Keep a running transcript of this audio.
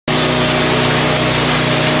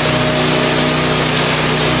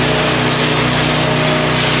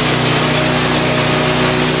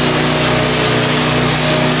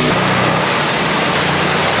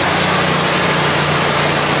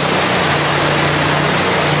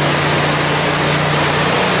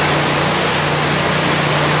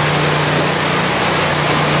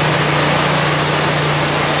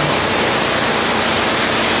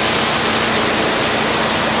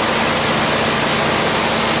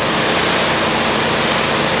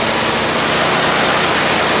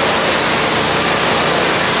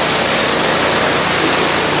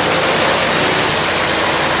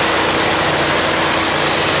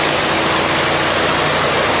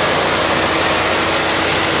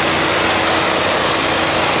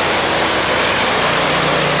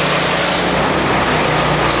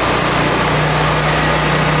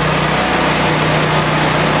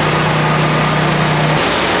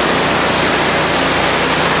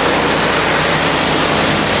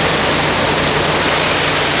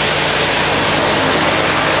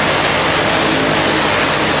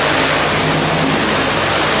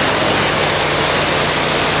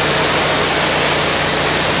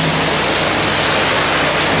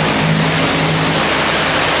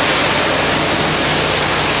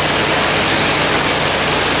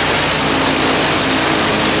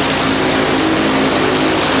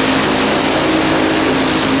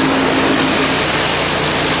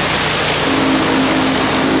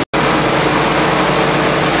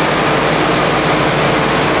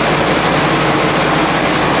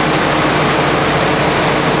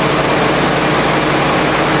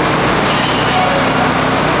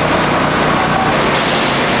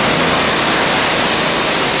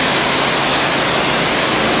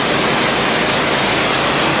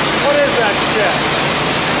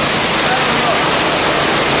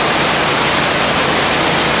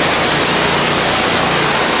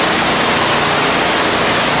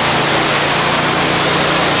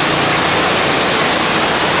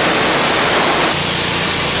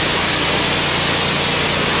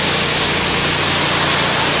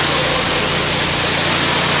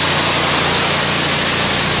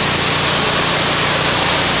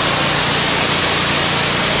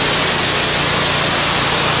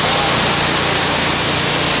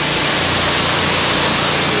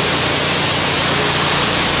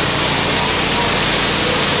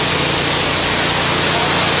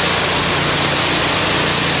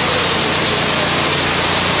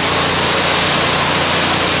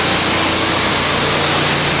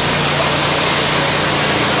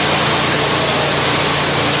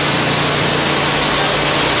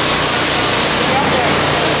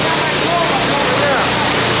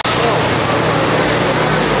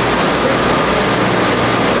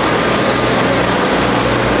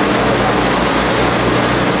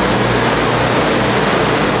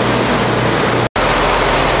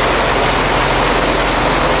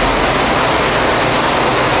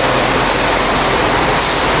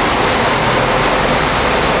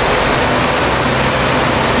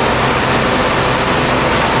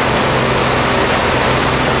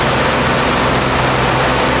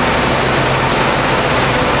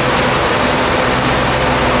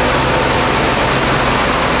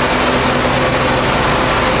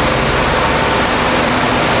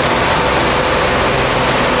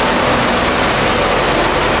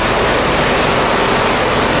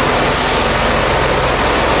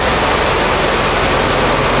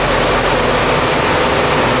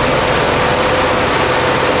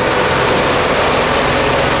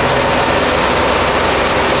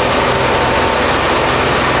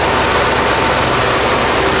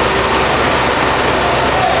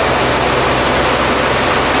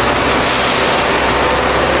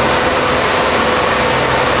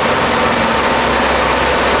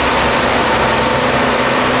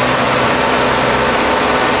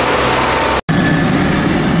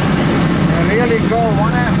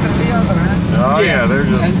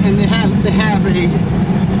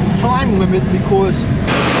because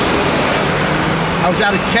I was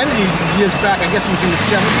out of Kennedy years back, I guess it was in the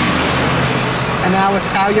 70s, and our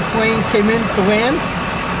Italia plane came in to land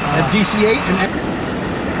at DC-8, and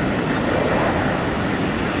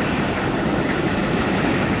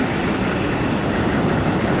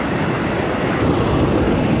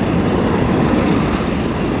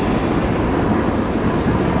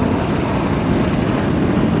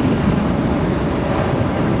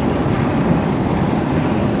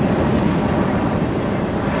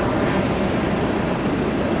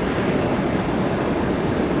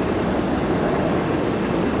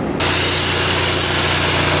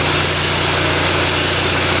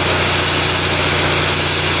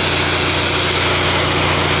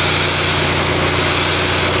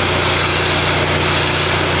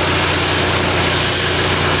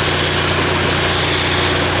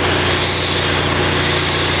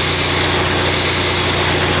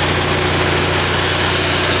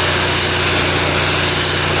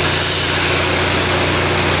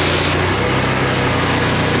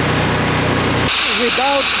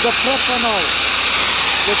without the propanol,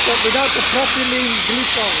 without the propylene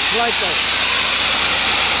glycol.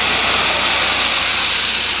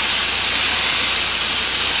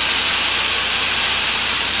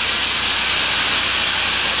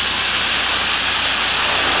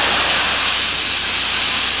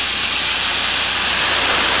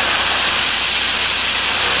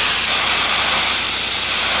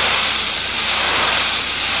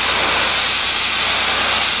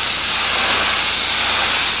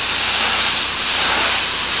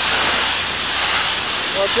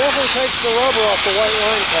 Well, it definitely takes the rubber off the white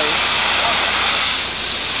line paint.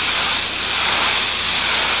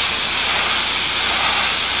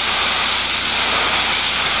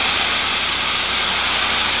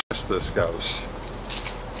 As this goes.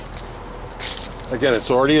 Again,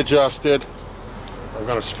 it's already adjusted. I'm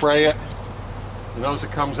going to spray it. You notice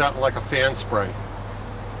it comes out like a fan spray.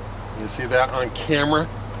 You see that on camera?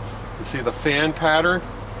 You see the fan pattern?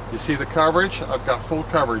 You see the coverage? I've got full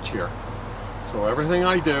coverage here. So everything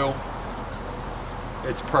I do,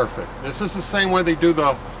 it's perfect. This is the same way they do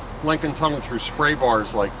the Lincoln Tunnel through spray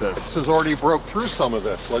bars like this. This has already broke through some of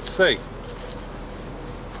this. Let's see.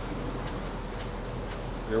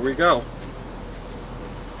 Here we go.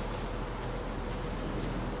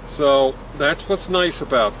 So that's what's nice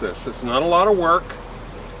about this. It's not a lot of work.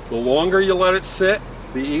 The longer you let it sit,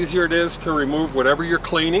 the easier it is to remove whatever you're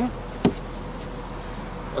cleaning,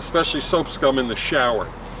 especially soap scum in the shower.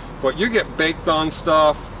 But you get baked on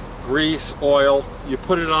stuff, grease, oil, you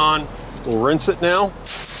put it on. We'll rinse it now.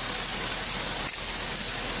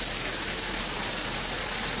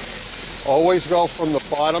 Always go from the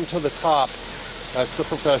bottom to the top. That's the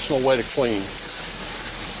professional way to clean.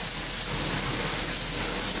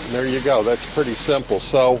 And there you go, that's pretty simple.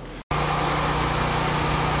 So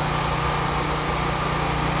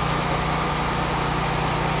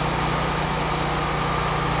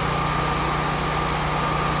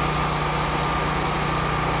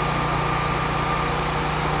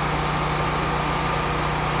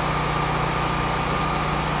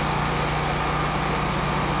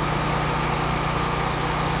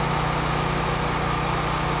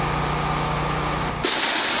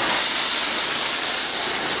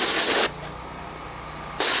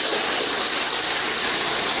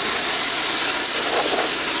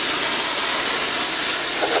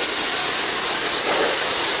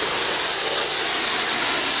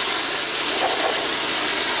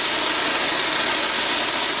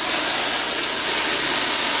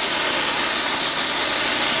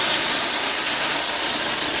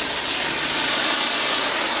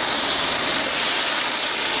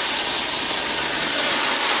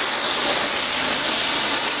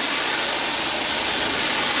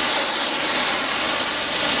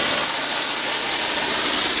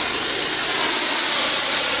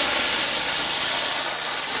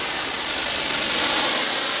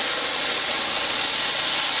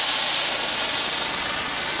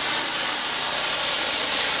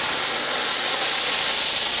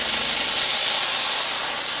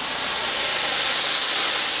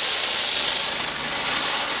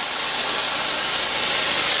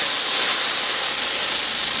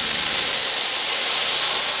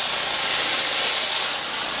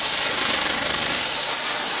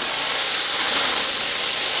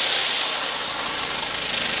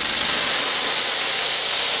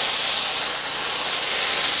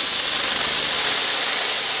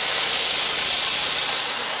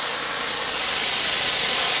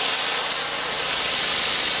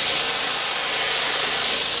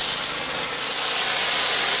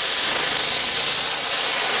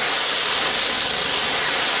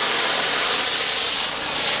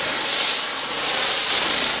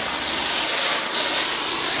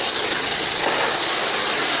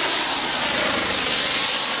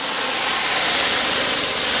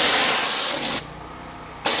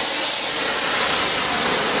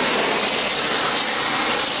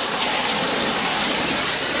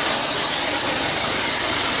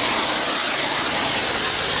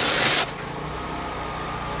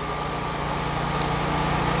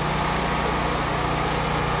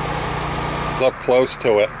up close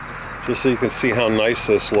to it, just so you can see how nice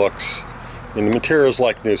this looks. And the material's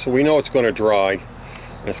like new, so we know it's going to dry.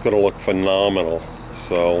 And it's going to look phenomenal.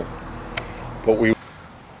 So,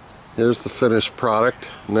 here's the finished product.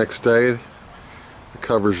 Next day, the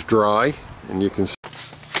cover's dry, and you can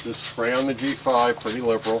just spray on the G5, pretty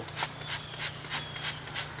liberal.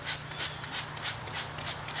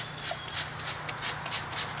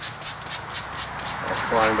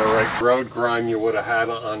 Find the right road grime you would have had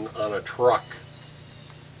on a truck.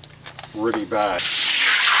 Really bad.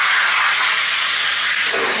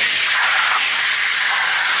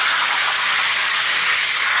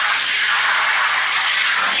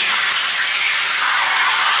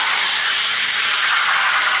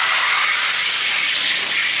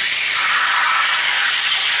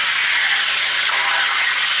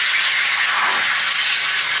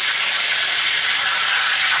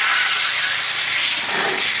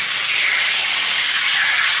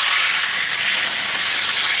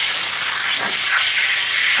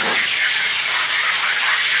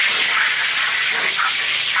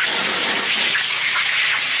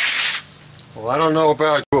 Well, I don't know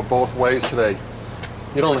about you, both ways today.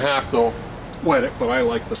 You don't have to wet it, but I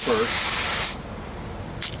like the first.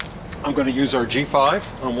 I'm going to use our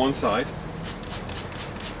G5 on one side.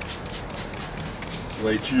 The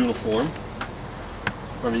way it's uniform.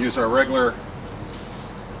 I'm going to use our regular,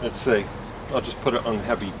 let's see, I'll just put it on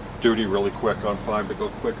heavy duty really quick on 5 to go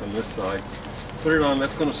quick on this side. Put it on,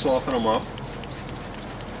 that's going to soften them up.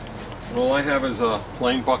 And all I have is a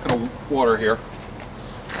plain bucket of water here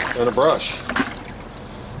and a brush.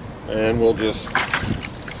 And we'll just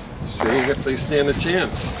see if they stand a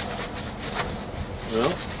chance. Well,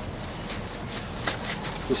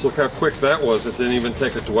 just look how quick that was. It didn't even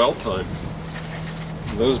take a dwell time.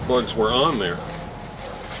 And those bugs were on there.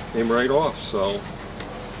 Came right off. So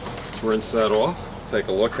let's rinse that off. Take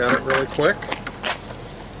a look at it really quick.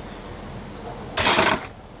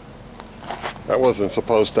 That wasn't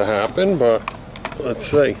supposed to happen, but let's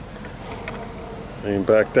see. And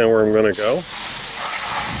back down where I'm going to go.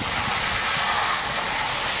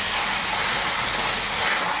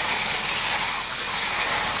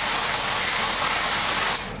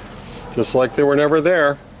 Just like they were never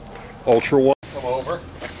there. Ultra One. Come over.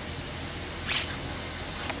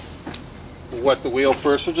 We'll wet the wheel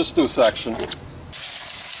first. We'll just do a section.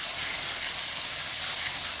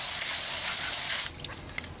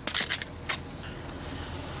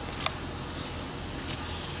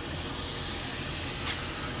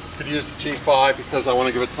 Could use the G5 because I want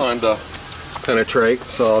to give it time to penetrate,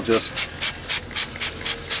 so I'll just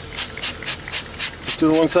do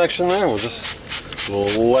the one section there.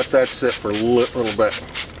 We'll let that sit for a little bit.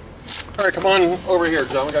 All right, come on over here,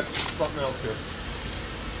 John. We got something else here.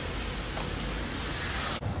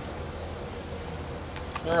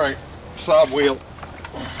 All right, sob wheel.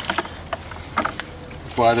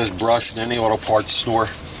 Buy this brush in any auto parts store.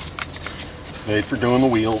 It's made for doing the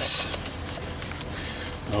wheels.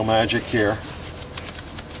 No magic here.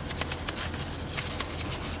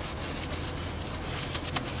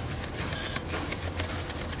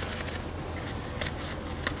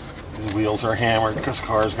 The wheels are hammered because the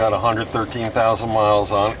car's got 113,000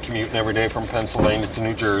 miles on it, commuting every day from Pennsylvania to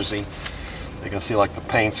New Jersey. You can see like the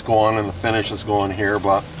paint's going and the finish is going here,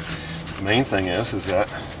 but the main thing is that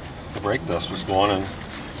the brake dust was going, and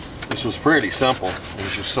this was pretty simple,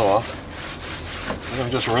 as you saw. I'm going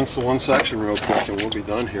to just rinse the one section real quick and we'll be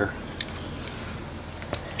done here.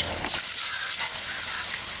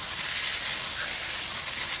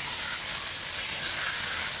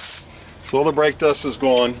 So all the brake dust is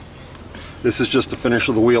gone. This is just the finish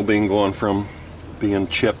of the wheel being gone from being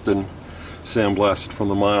chipped and sandblasted from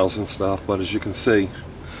the miles and stuff. But as you can see,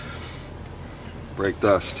 brake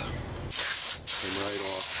dust came right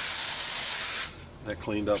off. That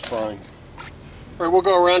cleaned up fine. All right, we'll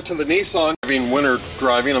go around to the Nissan. Winter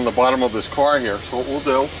driving on the bottom of this car here. So what we'll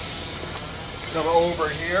do, come over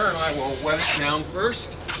here and I will wet it down first.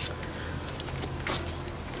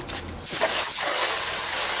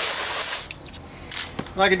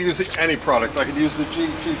 I could use any product. I could use the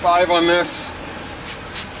G5 on this,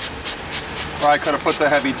 or I could have put the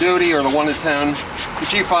heavy duty or the 1 to 10. The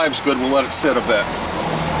G5's good. We'll let it sit a bit.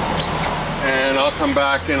 And I'll come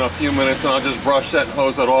back in a few minutes and I'll just brush that and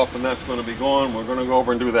hose that off, and that's going to be gone. We're going to go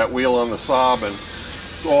over and do that wheel on the Saab, and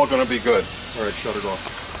it's all going to be good. All right, shut it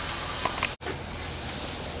off.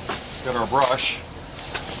 Get our brush.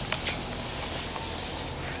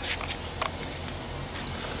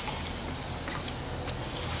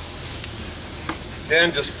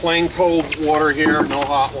 Again, just plain cold water here, no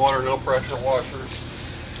hot water, no pressure washers.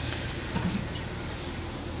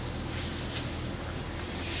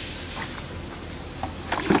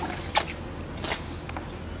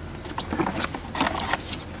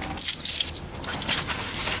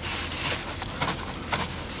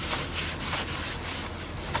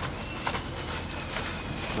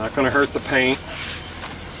 Not going to hurt the paint.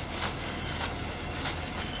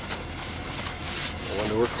 All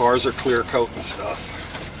newer cars are clear coat and stuff.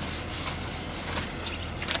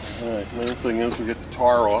 Alright, another thing is we get the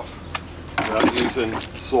tar off without using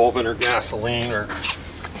solvent or gasoline or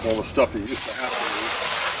all the stuff you used to have to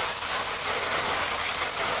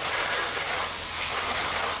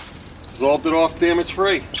use. Dissolved it off damage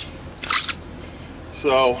free.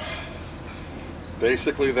 So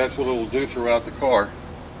basically that's what it will do throughout the car.